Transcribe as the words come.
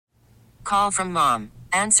call from mom.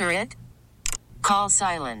 Answer it. Call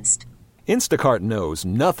silenced. Instacart knows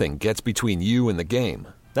nothing gets between you and the game.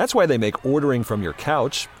 That's why they make ordering from your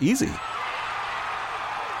couch easy.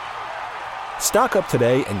 Stock up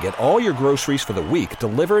today and get all your groceries for the week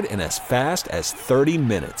delivered in as fast as 30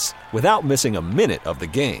 minutes without missing a minute of the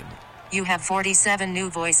game. You have 47 new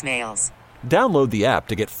voicemails. Download the app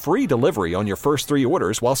to get free delivery on your first 3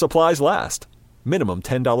 orders while supplies last. Minimum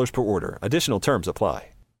 $10 per order. Additional terms apply.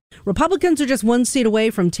 Republicans are just one seat away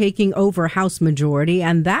from taking over House majority,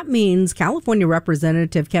 and that means California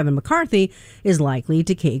Representative Kevin McCarthy is likely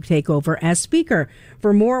to take over as Speaker.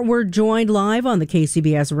 For more, we're joined live on the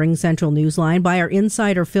KCBS Ring Central Newsline by our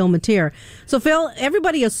insider, Phil Matier. So, Phil,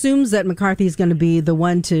 everybody assumes that McCarthy is going to be the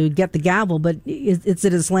one to get the gavel, but is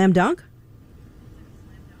it a slam dunk?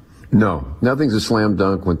 No, nothing's a slam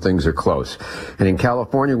dunk when things are close. And in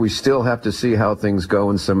California, we still have to see how things go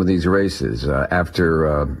in some of these races.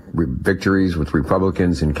 After victories with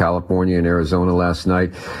Republicans in California and Arizona last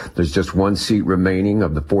night, there's just one seat remaining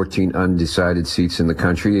of the 14 undecided seats in the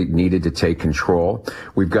country. It needed to take control.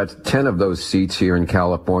 We've got 10 of those seats here in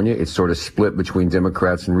California. It's sort of split between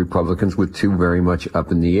Democrats and Republicans, with 2 very much up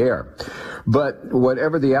in the air. But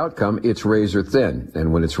whatever the outcome, it's razor thin.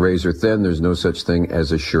 And when it's razor thin, there's no such thing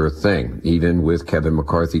as a sure thing, even with Kevin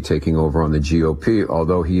McCarthy taking over on the GOP,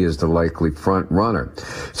 although he is the likely front runner.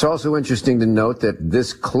 It's also interesting to note that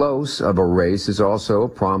this close of a race has also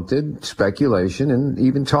prompted speculation and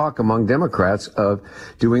even talk among Democrats of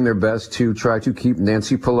doing their best to try to keep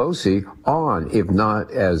Nancy Pelosi on, if not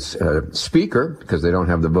as Speaker, because they don't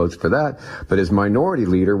have the votes for that, but as Minority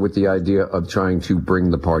Leader, with the idea of trying to bring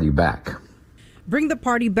the party back. Bring the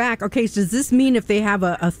party back. Okay, so does this mean if they have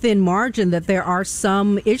a thin margin that there are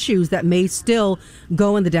some issues that may still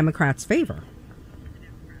go in the Democrats' favor?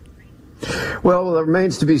 Well, it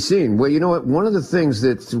remains to be seen. Well, you know what? One of the things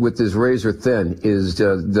that's with this razor thin is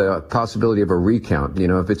the possibility of a recount. You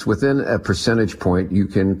know, if it's within a percentage point, you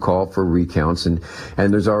can call for recounts, and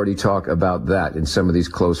there's already talk about that in some of these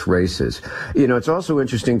close races. You know, it's also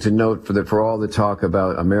interesting to note for all the talk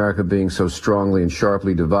about America being so strongly and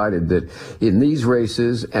sharply divided, that in these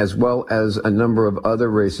races, as well as a number of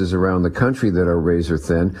other races around the country that are razor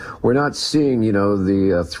thin, we're not seeing, you know,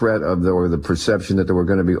 the threat of or the perception that there were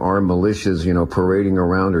going to be armed militias, you know, parading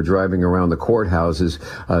around or driving around the courthouses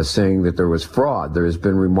saying that there was fraud. There has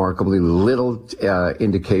been remarkably little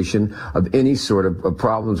indication of any sort of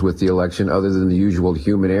problems with the election other than the usual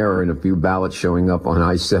human error and a few ballots showing up on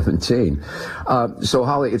I-17. So,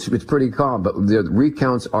 Holly, it's pretty calm, but the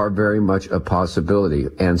recounts are very much a possibility.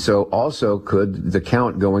 And so also could the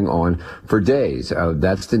count going on for days.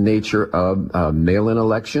 That's the nature of mail-in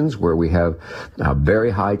elections, where we have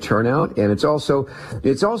very high turnout. And it's also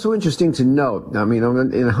interesting to note, I mean,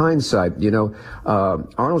 in hindsight, you know,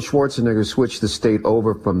 Arnold Schwarzenegger switched the state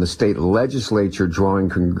over from the state legislature drawing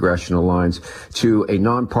congressional lines to a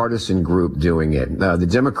nonpartisan group doing it. The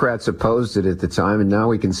Democrats opposed it at the time, and now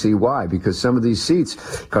we can see why, because some of these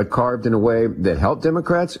seats got carved in a way that helped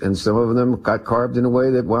Democrats, and some of them got carved in a way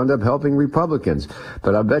that wound up helping Republicans.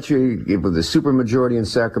 But I bet you, with the supermajority in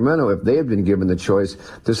Sacramento, if they had been given the choice,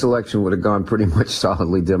 this election would have gone pretty much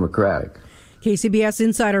solidly Democratic. KCBS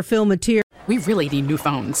insider Phil Matier. We really need new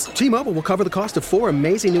phones. T-Mobile will cover the cost of 4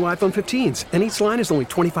 amazing new iPhone 15s, and each line is only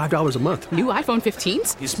 $25 a month. New iPhone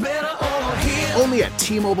 15s? It's better over here. Only at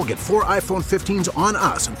T-Mobile, get 4 iPhone 15s on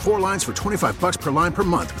us and 4 lines for $25 per line per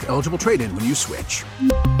month with eligible trade-in when you switch.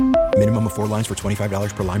 Minimum of 4 lines for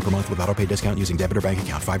 $25 per line per month with autopay discount using debit or bank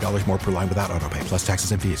account. $5 more per line without autopay, plus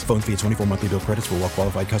taxes and fees. Phone fee at 24 monthly bill credits for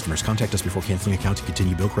well-qualified customers. Contact us before canceling account to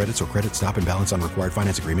continue bill credits or credit stop and balance on required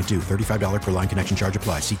finance agreement due. $35 per line connection charge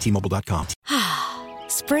applies. See T-Mobile.com.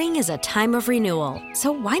 Spring is a time of renewal,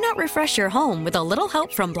 so why not refresh your home with a little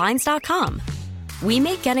help from Blinds.com? We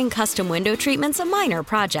make getting custom window treatments a minor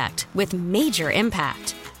project with major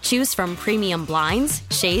impact. Choose from premium blinds,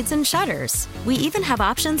 shades, and shutters. We even have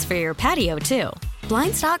options for your patio, too.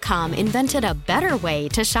 Blinds.com invented a better way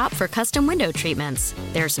to shop for custom window treatments.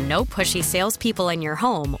 There's no pushy salespeople in your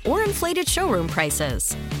home or inflated showroom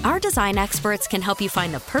prices. Our design experts can help you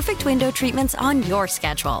find the perfect window treatments on your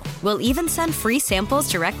schedule. We'll even send free samples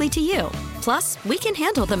directly to you. Plus, we can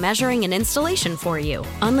handle the measuring and installation for you.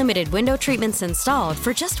 Unlimited window treatments installed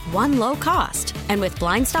for just one low cost. And with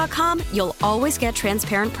Blinds.com, you'll always get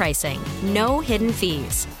transparent pricing. No hidden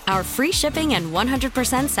fees. Our free shipping and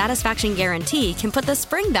 100% satisfaction guarantee can put the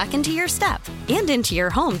spring back into your step and into your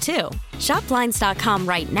home, too. Shop Blinds.com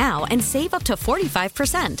right now and save up to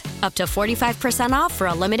 45%. Up to 45% off for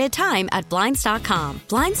a limited time at Blinds.com.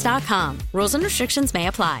 Blinds.com. Rules and restrictions may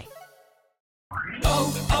apply.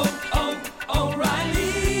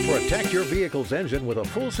 O'Reilly. For a Protect your vehicle's engine with a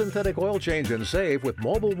full synthetic oil change and save with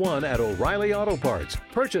Mobil 1 at O'Reilly Auto Parts.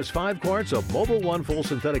 Purchase 5 quarts of Mobil 1 full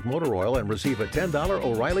synthetic motor oil and receive a $10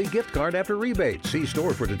 O'Reilly gift card after rebate. See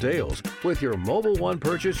store for details. With your Mobil 1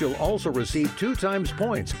 purchase, you'll also receive 2 times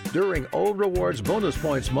points during O Rewards Bonus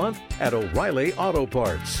Points Month at O'Reilly Auto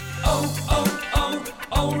Parts.